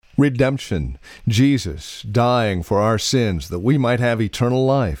Redemption, Jesus dying for our sins that we might have eternal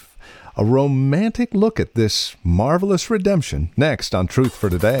life. A romantic look at this marvelous redemption next on Truth for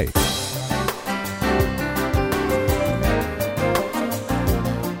Today.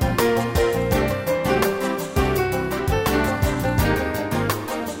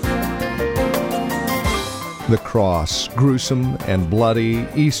 The cross, gruesome and bloody,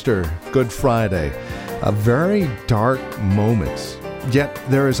 Easter, Good Friday, a very dark moment. Yet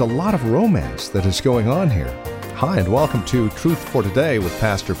there is a lot of romance that is going on here. Hi, and welcome to Truth for Today with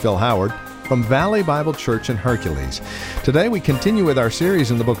Pastor Phil Howard from Valley Bible Church in Hercules. Today we continue with our series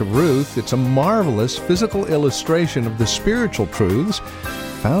in the book of Ruth. It's a marvelous physical illustration of the spiritual truths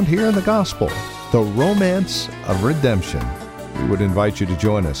found here in the gospel, the romance of redemption. We would invite you to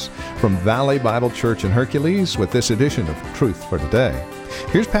join us from Valley Bible Church in Hercules with this edition of Truth for Today.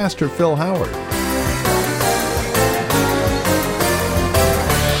 Here's Pastor Phil Howard.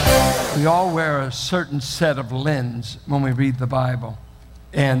 We all wear a certain set of lens when we read the Bible.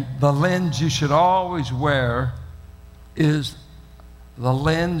 And the lens you should always wear is the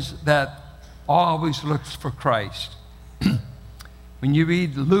lens that always looks for Christ. When you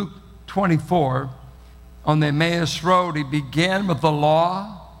read Luke 24, on the Emmaus Road, he began with the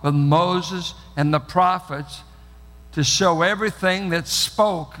law, with Moses and the prophets, to show everything that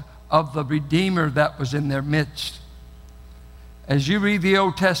spoke of the Redeemer that was in their midst. As you read the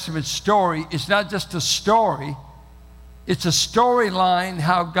Old Testament story, it's not just a story, it's a storyline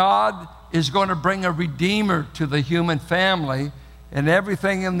how God is going to bring a Redeemer to the human family, and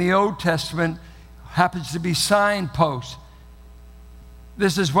everything in the Old Testament happens to be signposts.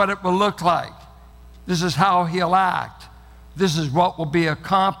 This is what it will look like. This is how he'll act. This is what will be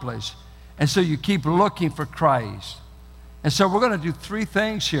accomplished. And so you keep looking for Christ. And so we're going to do three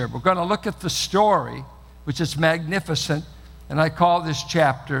things here. We're going to look at the story, which is magnificent. And I call this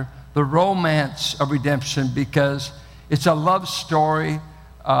chapter The Romance of Redemption because it's a love story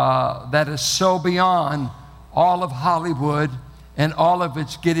that is so beyond all of Hollywood and all of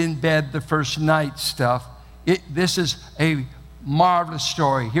its get in bed the first night stuff. This is a marvelous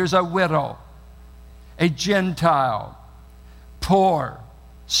story. Here's a widow, a Gentile, poor,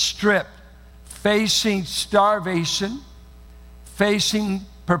 stripped, facing starvation, facing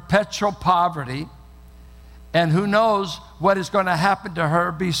perpetual poverty, and who knows what is going to happen to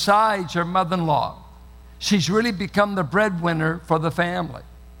her besides her mother-in-law. She's really become the breadwinner for the family.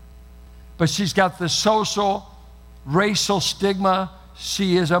 But she's got the social, racial stigma.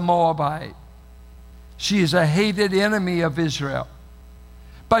 She is a Moabite. She is a hated enemy of Israel.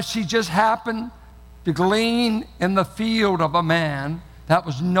 But she just happened to glean in the field of a man that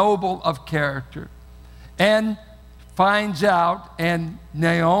was noble of character, and finds out, and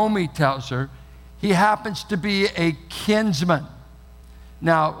Naomi tells her, he happens to be a kinsman.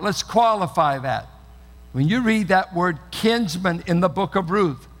 Now, let's qualify that. When you read that word kinsman in the book of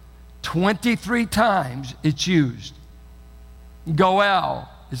Ruth, 23 times it's used. Goel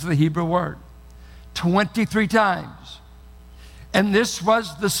is the Hebrew word. 23 times. And this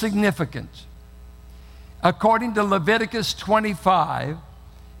was the significance. According to Leviticus 25,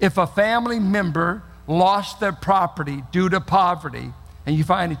 if a family member lost their property due to poverty, and you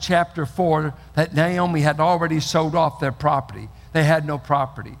find in chapter 4 that Naomi had already sold off their property. They had no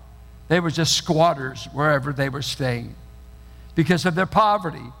property. They were just squatters wherever they were staying because of their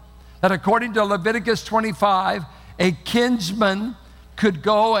poverty. That according to Leviticus 25, a kinsman could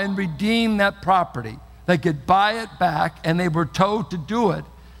go and redeem that property. They could buy it back, and they were told to do it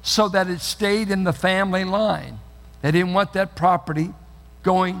so that it stayed in the family line. They didn't want that property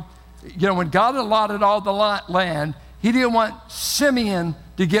going. You know, when God allotted all the land, he didn't want Simeon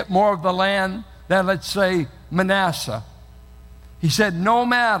to get more of the land than, let's say, Manasseh. He said, no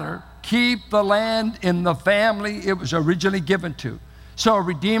matter, keep the land in the family it was originally given to. So a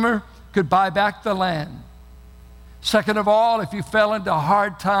redeemer could buy back the land. Second of all, if you fell into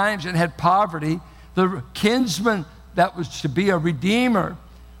hard times and had poverty, the kinsman that was to be a redeemer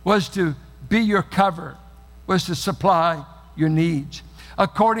was to be your cover, was to supply your needs.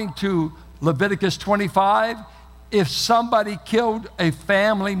 According to Leviticus 25, if somebody killed a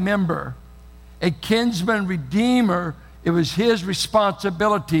family member, a kinsman redeemer, it was his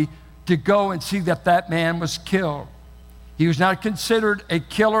responsibility to go and see that that man was killed. He was not considered a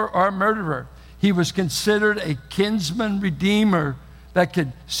killer or a murderer. He was considered a kinsman redeemer that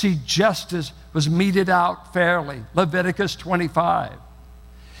could see justice was meted out fairly. Leviticus 25.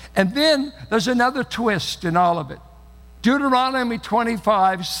 And then there's another twist in all of it. Deuteronomy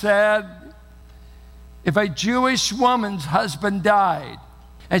 25 said, if a Jewish woman's husband died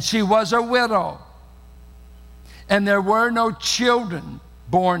and she was a widow and there were no children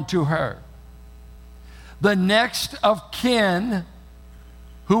born to her. The next of kin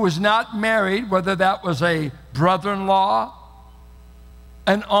who was not married, whether that was a brother-in-law,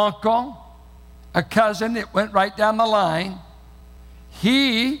 an uncle, a cousin, it went right down the line.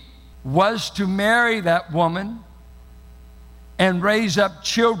 He was to marry that woman and raise up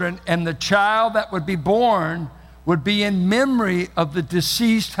children, and the child that would be born would be in memory of the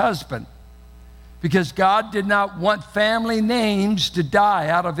deceased husband, because God did not want family names to die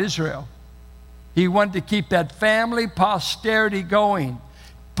out of Israel. He wanted to keep that family posterity going.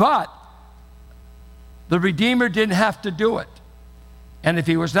 But the Redeemer didn't have to do it. And if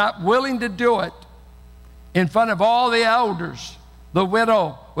he was not willing to do it, in front of all the elders, the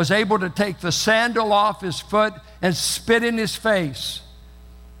widow was able to take the sandal off his foot and spit in his face,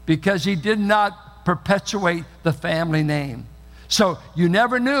 because he did not perpetuate the family name. So you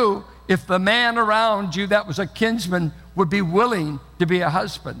never knew if the man around you that was a kinsman would be willing to be a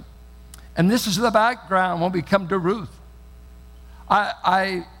husband. And this is the background when we come to Ruth.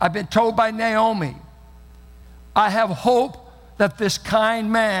 I've been told by Naomi, I have hope that this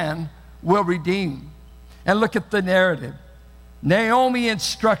kind man will redeem. And look at the narrative. Naomi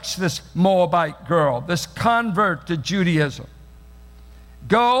instructs this Moabite girl, this convert to Judaism.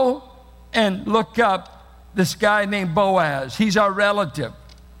 Go and look up this guy named Boaz. He's our relative.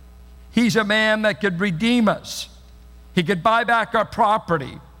 He's a man that could redeem us. He could buy back our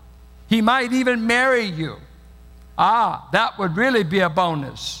property. He might even marry you. That would really be a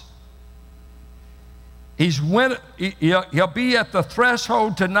bonus. He'll be at the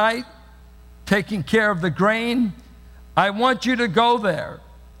threshold tonight, taking care of the grain. I want you to go there.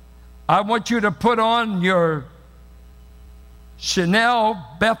 I want you to put on your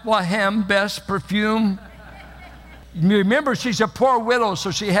Chanel Bethlehem best perfume. Remember, she's a poor widow,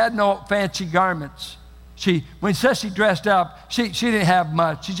 so she had no fancy garments. When it says she dressed up, she didn't have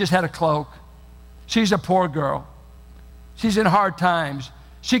much. She just had a cloak. She's a poor girl. She's in hard times.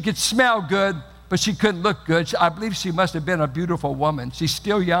 She could smell good, but she couldn't look good. I believe she must have been a beautiful woman. She's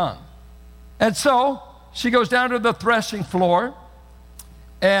still young. And so she goes down to the threshing floor,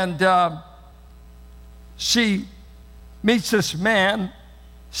 and she meets this man,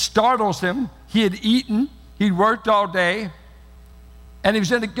 startles him. He had eaten. He'd worked all day, and he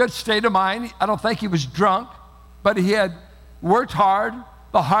was in a good state of mind. I don't think he was drunk, but he had worked hard.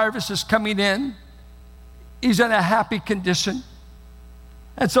 The harvest is coming in. He's in a happy condition.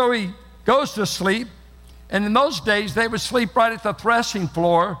 And so he goes to sleep. And in those days, they would sleep right at the threshing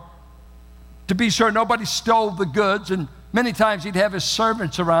floor to be sure nobody stole the goods. And many times he'd have his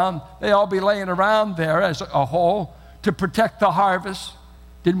servants around. They'd all be laying around there as a whole to protect the harvest.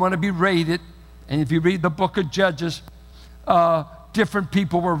 Didn't want to be raided. And if you read the book of Judges, different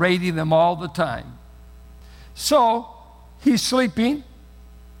people were raiding them all the time. So he's sleeping,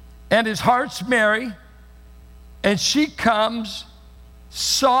 and his heart's merry, and she comes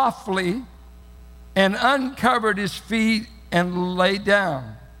softly and uncovered his feet and lay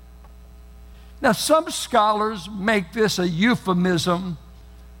down. Now, some scholars make this a euphemism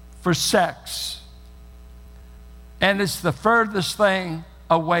for sex, and it's the furthest thing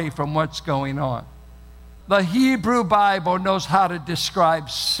away from what's going on. The Hebrew Bible knows how to describe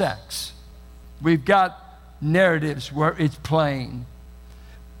sex. We've got narratives where it's plain.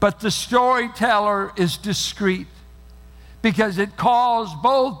 But the storyteller is discreet, because it calls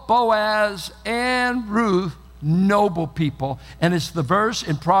both Boaz and Ruth noble people. And it's the verse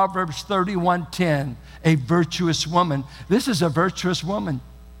in Proverbs 31:10, a virtuous woman. This is a virtuous woman.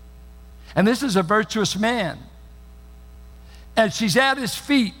 And this is a virtuous man. And she's at his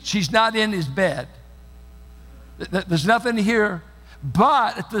feet. She's not in his bed. There's nothing here.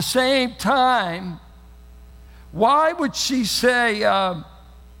 But at the same time, why would she say,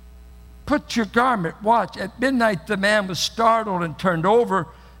 put your garment, watch. At midnight the man was startled and turned over,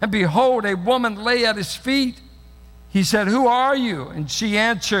 and behold, a woman lay at his feet. He said, who are you? And she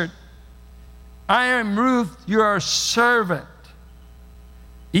answered, I am Ruth, your servant.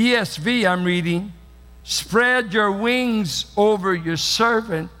 ESV, I'm reading. Spread your wings over your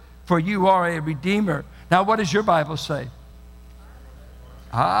servant, for you are a redeemer. Now, what does your Bible say?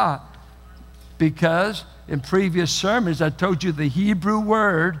 Because in previous sermons, I told you the Hebrew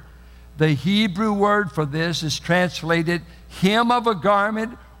word for this is translated hem of a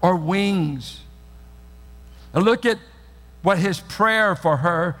garment or wings. Now look at what his prayer for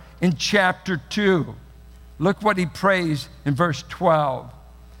her in chapter 2. Look what he prays in verse 12.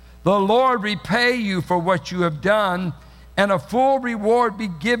 The Lord repay you for what you have done, and a full reward be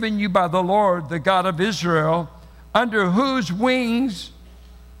given you by the Lord, the God of Israel, under whose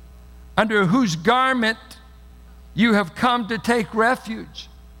garment You have come to take refuge.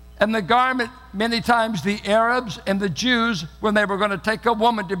 And the garment, many times the Arabs and the Jews, when they were going to take a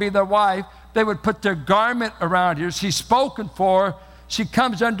woman to be their wife, they would put their garment around her. She's spoken for. She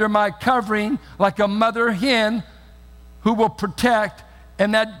comes under my covering like a mother hen who will protect.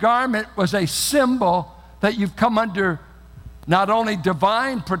 And that garment was a symbol that you've come under not only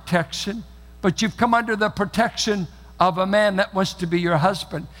divine protection, but you've come under the protection of a man that wants to be your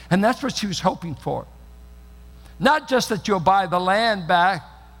husband. And that's what she was hoping for. Not just that you'll buy the land back,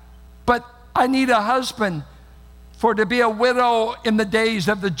 but I need a husband. For to be a widow in the days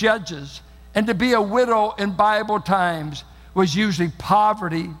of the judges and to be a widow in Bible times was usually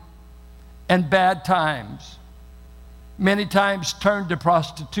poverty and bad times. Many times turned to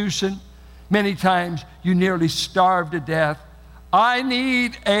prostitution. Many times you nearly starved to death. I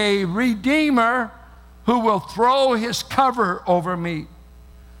need a redeemer who will throw his cover over me.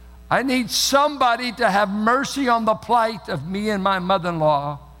 I need somebody to have mercy on the plight of me and my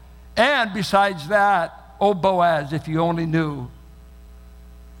mother-in-law. And besides that, oh Boaz, if you only knew,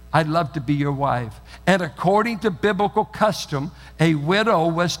 I'd love to be your wife. And according to biblical custom, a widow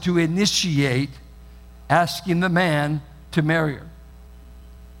was to initiate asking the man to marry her.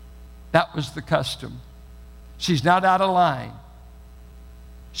 That was the custom. She's not out of line.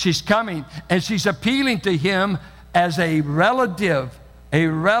 She's coming, and she's appealing to him as a relative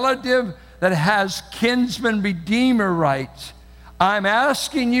that has kinsman redeemer rights. I'm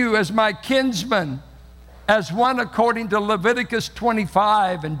asking you as my kinsman, as one according to Leviticus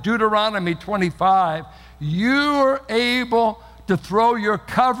 25 and Deuteronomy 25, you are able to throw your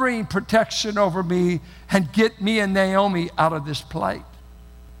covering protection over me and get me and Naomi out of this plight.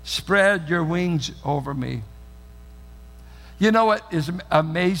 Spread your wings over me. You know what is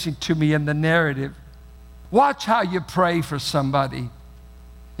amazing to me in the narrative? Watch how you pray for somebody.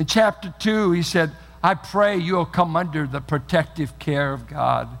 In chapter 2, he said, I pray you'll come under the protective care of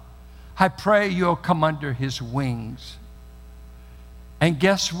God. I pray you'll come under his wings. And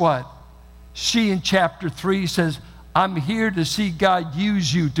guess what? She in chapter 3 says, I'm here to see God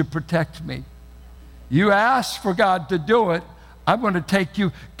use you to protect me. You asked for God to do it. I'm going to take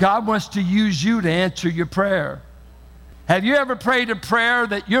you. God wants to use you to answer your prayer. Have you ever prayed a prayer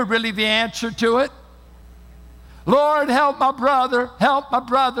that you're really the answer to it? Lord, help my brother, help my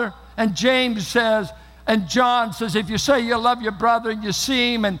brother. And James says, and John says, if you say you love your brother and you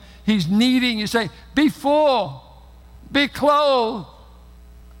see him and he's needing, you say, be full, be clothed.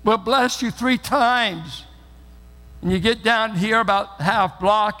 We'll bless you 3 times. And you get down here about half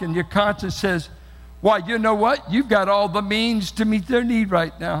block and your conscience says, why, you know what? You've got all the means to meet their need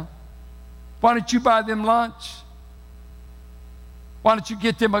right now. Why don't you buy them lunch? Why don't you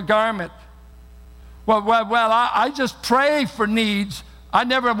get them a garment? Well, I just pray for needs. I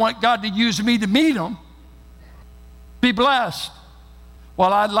never want God to use me to meet them. Be blessed.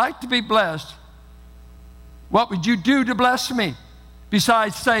 Well, I'd like to be blessed. What would you do to bless me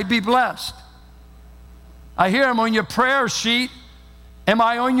besides say, be blessed? I hear them on your prayer sheet. Am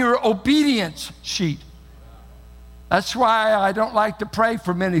I on your obedience sheet? That's why I don't like to pray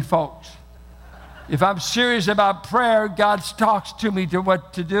for many folks. If I'm serious about prayer, God talks to me to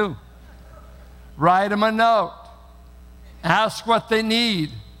what to do. Write them a note. Ask what they need.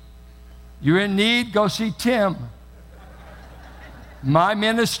 You're in need, go see Tim. My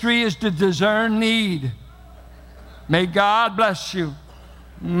ministry is to discern need. May God bless you.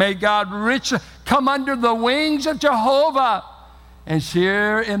 May God richly come under the wings of Jehovah. And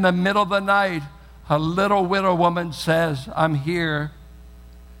here in the middle of the night, a little widow woman says, I'm here.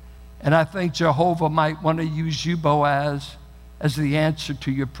 And I think Jehovah might want to use you, Boaz, as the answer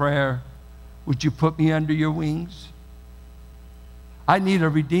to your prayer. Would you put me under your wings? I need a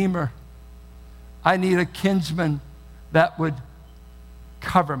redeemer. I need a kinsman that would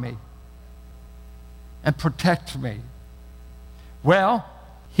cover me and protect me. Well,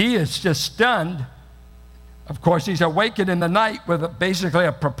 he is just stunned. Of course, he's awakened in the night with basically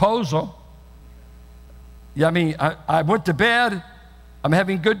a proposal. Yeah, I mean, I went to bed. I'm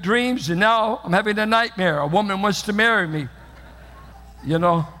having good dreams, and now I'm having a nightmare. A woman wants to marry me. You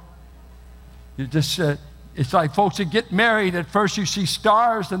know, you just, it's like folks that get married. At first you see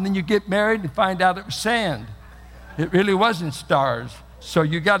stars, and then you get married and find out it was sand. It really wasn't stars. So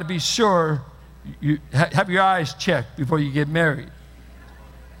you got to be sure you have your eyes checked before you get married.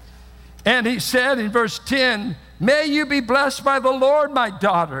 And he said in verse 10, may you be blessed by the Lord, my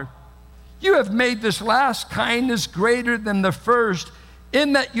daughter. You have made this last kindness greater than the first,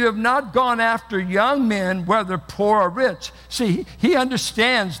 in that you have not gone after young men, whether poor or rich. See, he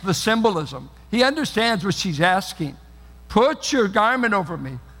understands the symbolism. He understands what she's asking. Put your garment over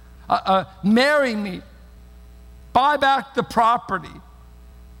me. Marry me. Buy back the property.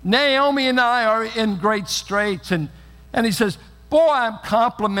 Naomi and I are in great straits. And he says, boy, I'm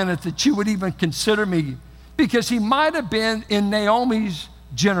complimented that you would even consider me, because he might have been in Naomi's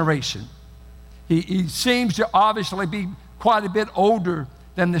generation. He seems to obviously be quite a bit older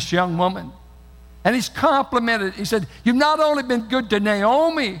than this young woman. And he's complimented. He said, you've not only been good to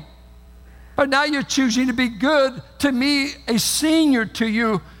Naomi, but now you're choosing to be good to me, a senior to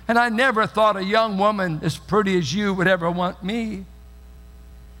you. And I never thought a young woman as pretty as you would ever want me.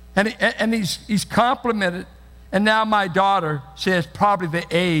 And he's complimented. And now my daughter says probably the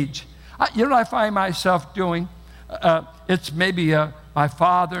age. You know what I find myself doing? It's maybe my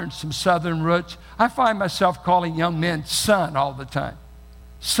father and some southern roots. I find myself calling young men son all the time.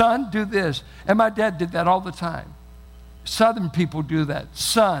 Son, do this. And my dad did that all the time. Southern people do that.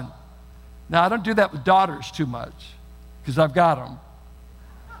 Son. Now, I don't do that with daughters too much because I've got them.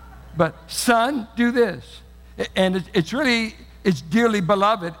 But son, do this. And it's dearly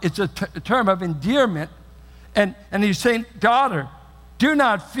beloved. It's a term of endearment. And he's saying, daughter, do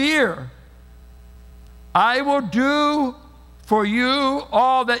not fear. I will do for you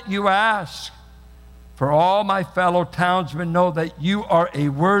all that you ask. For all my fellow townsmen know that you are a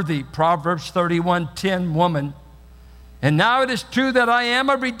worthy, Proverbs 31:10 woman. And now it is true that I am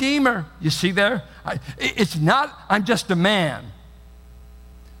a redeemer. You see there? It's not, I'm just a man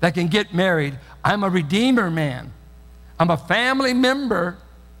that can get married. I'm a redeemer man. I'm a family member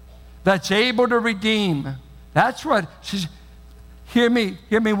that's able to redeem. That's what she's, hear me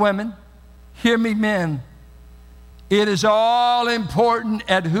women, hear me men. It is all important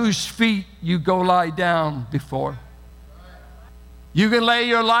at whose feet you go lie down before. You can lay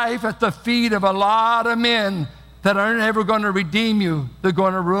your life at the feet of a lot of men that aren't ever going to redeem you. They're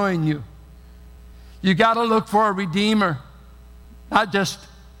going to ruin you. You got to look for a redeemer, not just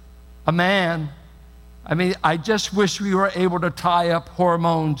a man. I mean, I just wish we were able to tie up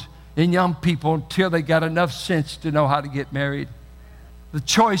hormones in young people until they got enough sense to know how to get married. The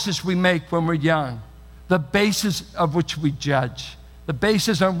choices we make when we're young, the basis of which we judge, the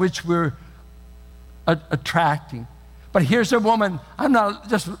basis on which we're attracting. But here's a woman, I'm not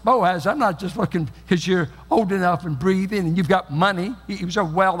just Boaz, I'm not just looking because you're old enough and breathing and you've got money. He was a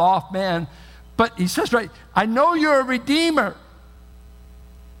well-off man. But he says, right, I know you're a redeemer.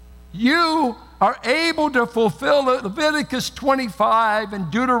 You are able to fulfill Leviticus 25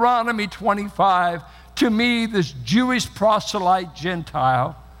 and Deuteronomy 25 to me, this Jewish proselyte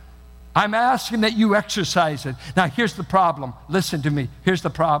Gentile. I'm asking that you exercise it. Now, here's the problem. Listen to me. Here's the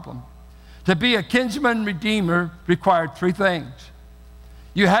problem. To be a kinsman redeemer required three things.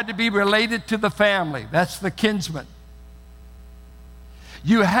 You had to be related to the family. That's the kinsman.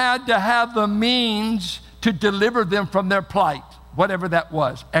 You had to have the means to deliver them from their plight, whatever that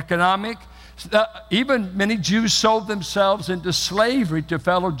was. Economic. Even many Jews sold themselves into slavery to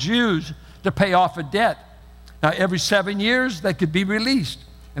fellow Jews to pay off a debt. Now, every 7 years, they could be released.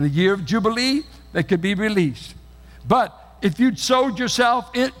 In the year of Jubilee, they could be released. But if you'd sold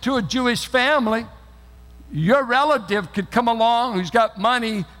yourself into a Jewish family, your relative could come along who's got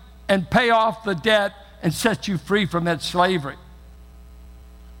money and pay off the debt and set you free from that slavery.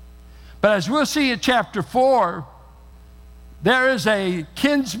 But as we'll see in chapter 4, there is a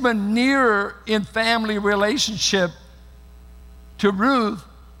kinsman nearer in family relationship to Ruth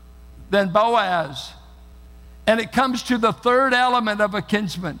than Boaz. And it comes to the third element of a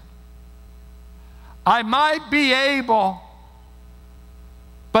kinsman. I might be able,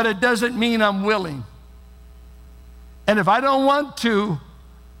 but it doesn't mean I'm willing. And if I don't want to,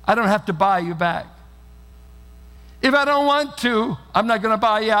 I don't have to buy you back. If I don't want to, I'm not going to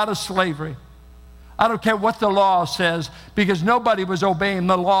buy you out of slavery. I don't care what the law says, because nobody was obeying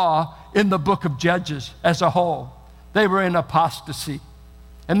the law in the book of Judges as a whole. They were in apostasy.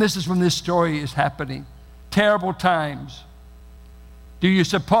 And this is when this story is happening. Terrible times. Do you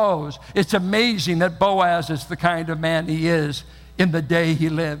suppose? It's amazing that Boaz is the kind of man he is in the day he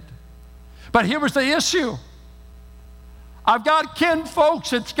lived. But here was the issue. I've got kin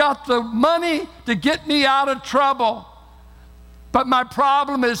folks that's got the money to get me out of trouble. But my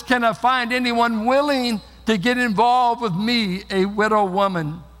problem is, can I find anyone willing to get involved with me, a widow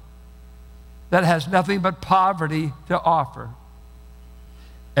woman that has nothing but poverty to offer?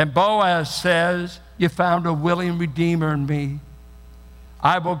 And Boaz says, you found a willing redeemer in me.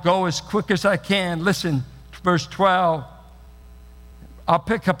 I will go as quick as I can. Listen, verse 12. I'll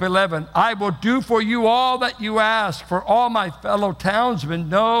pick up 11. I will do for you all that you ask, for all my fellow townsmen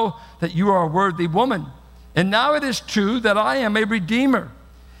know that you are a worthy woman. And now it is true that I am a redeemer.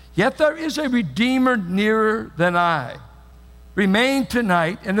 Yet there is a redeemer nearer than I. Remain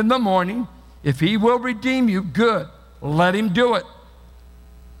tonight, and in the morning If he will redeem you, good. Let him do it.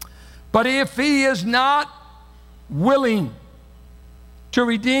 But if he is not willing to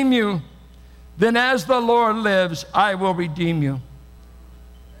redeem you, then as the Lord lives, I will redeem you.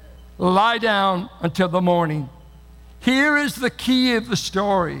 Lie down until the morning. Here is the key of the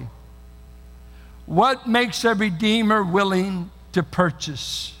story. What makes a redeemer willing to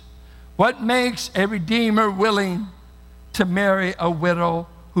purchase? What makes a redeemer willing to marry a widow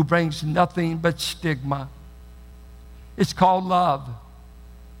who brings nothing but stigma? It's called love.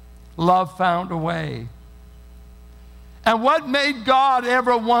 Love found a way. And what made God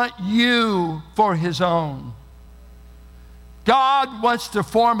ever want you for his own? God wants to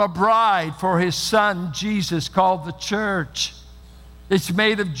form a bride for his son, Jesus, called the church. It's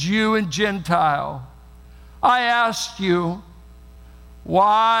made of Jew and Gentile. I asked you,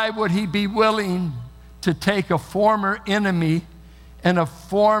 why would he be willing to take a former enemy and a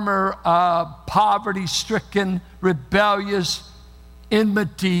former poverty-stricken, rebellious,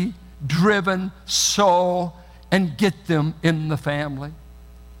 enmity-driven soul and get them in the family?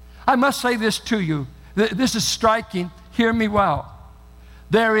 I must say this to you. This is striking. Hear me well.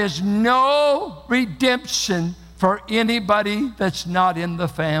 There is no redemption for anybody that's not in the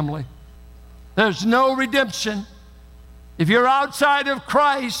family. There's no redemption. If you're outside of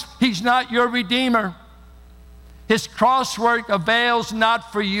Christ, he's not your redeemer. His cross work avails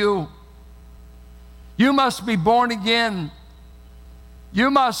not for you. You must be born again.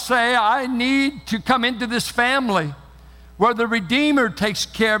 You must say, I need to come into this family where the Redeemer takes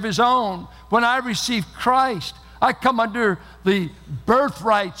care of his own. When I receive Christ, I come under the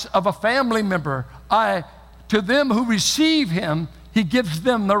birthrights of a family member. To them who receive him, he gives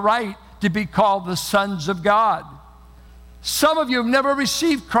them the right to be called the sons of God. Some of you have never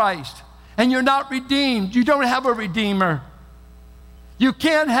received Christ, and you're not redeemed. You don't have a redeemer. You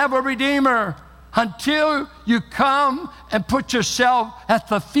can't have a redeemer until you come and put yourself at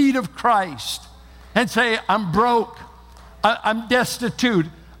the feet of Christ and say, I'm broke. I'm destitute.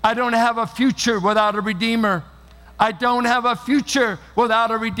 I don't have a future without a redeemer. I don't have a future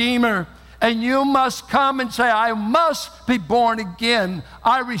without a redeemer. And you must come and say, I must be born again.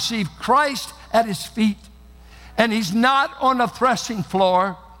 I receive Christ at his feet. And he's not on a threshing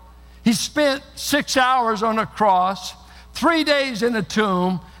floor. He spent 6 hours on a cross, 3 days in a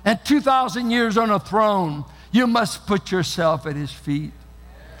tomb, and 2,000 years on a throne. You must put yourself at his feet.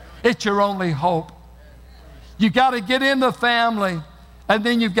 It's your only hope. You got to get in the family, and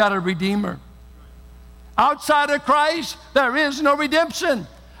then you've got a redeemer. Outside of Christ, there is no redemption.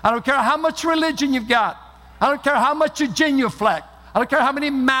 I don't care how much religion you've got. I don't care how much you genuflect. I don't care how many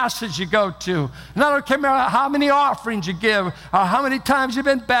masses you go to. And I don't care how many offerings you give or how many times you've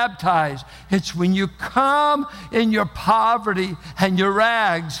been baptized. It's when you come in your poverty and your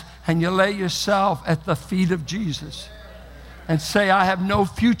rags and you lay yourself at the feet of Jesus and say, I have no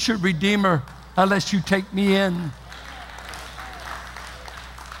future redeemer unless you take me in.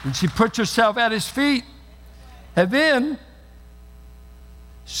 And she put herself at his feet. And then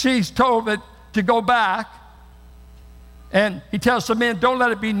she's told that to go back. And he tells the men, don't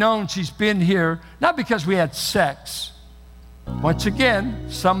let it be known she's been here, not because we had sex. Once again,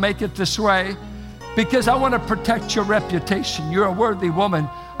 some make it this way, because I want to protect your reputation. You're a worthy woman.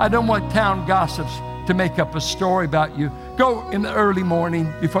 I don't want town gossips to make up a story about you. Go in the early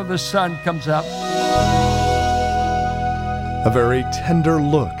morning before the sun comes up. A very tender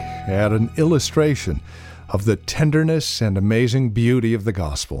look at an illustration of the tenderness and amazing beauty of the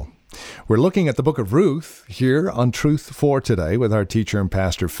gospel. We're looking at the book of Ruth here on Truth for Today with our teacher and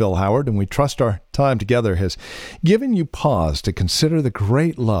pastor Phil Howard, and we trust our time together has given you pause to consider the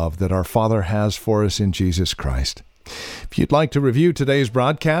great love that our Father has for us in Jesus Christ. If you'd like to review today's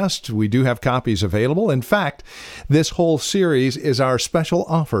broadcast, we do have copies available. In fact, this whole series is our special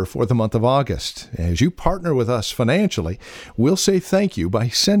offer for the month of August. As you partner with us financially, we'll say thank you by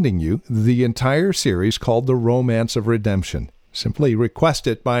sending you the entire series called The Romance of Redemption. Simply request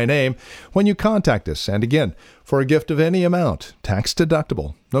it by name when you contact us. And again, for a gift of any amount, tax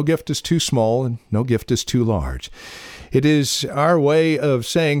deductible. No gift is too small and no gift is too large. It is our way of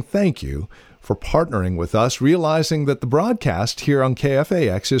saying thank you for partnering with us, realizing that the broadcast here on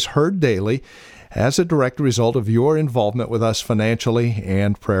KFAX is heard daily as a direct result of your involvement with us financially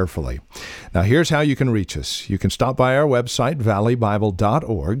and prayerfully. Now, here's how you can reach us. You can stop by our website,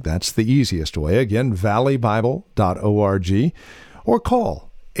 valleybible.org. That's the easiest way. Again, valleybible.org. Or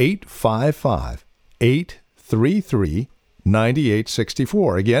call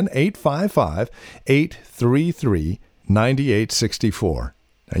 855-833-9864. Again, 855-833-9864.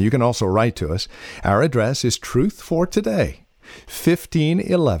 Now, you can also write to us. Our address is Truth for Today,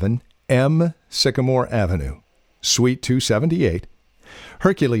 1511 M. Sycamore Avenue, Suite 278,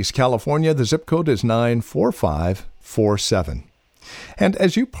 Hercules, California. The zip code is 94547. And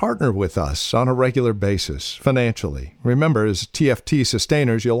as you partner with us on a regular basis financially, remember, as TFT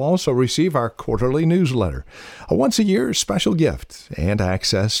sustainers, you'll also receive our quarterly newsletter, a once-a-year special gift, and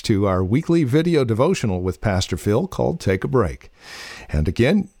access to our weekly video devotional with Pastor Phil called Take a Break. And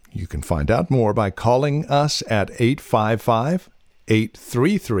again, you can find out more by calling us at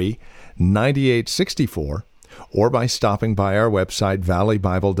 855-833-9864 or by stopping by our website,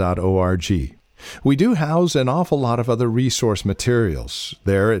 valleybible.org. We do house an awful lot of other resource materials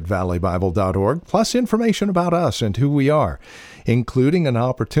there at valleybible.org, plus information about us and who we are, including an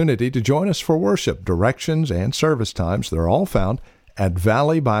opportunity to join us for worship, directions, and service times. They're all found at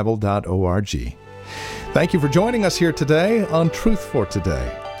valleybible.org. Thank you for joining us here today on Truth for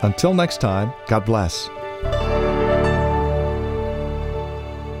Today. Until next time, God bless.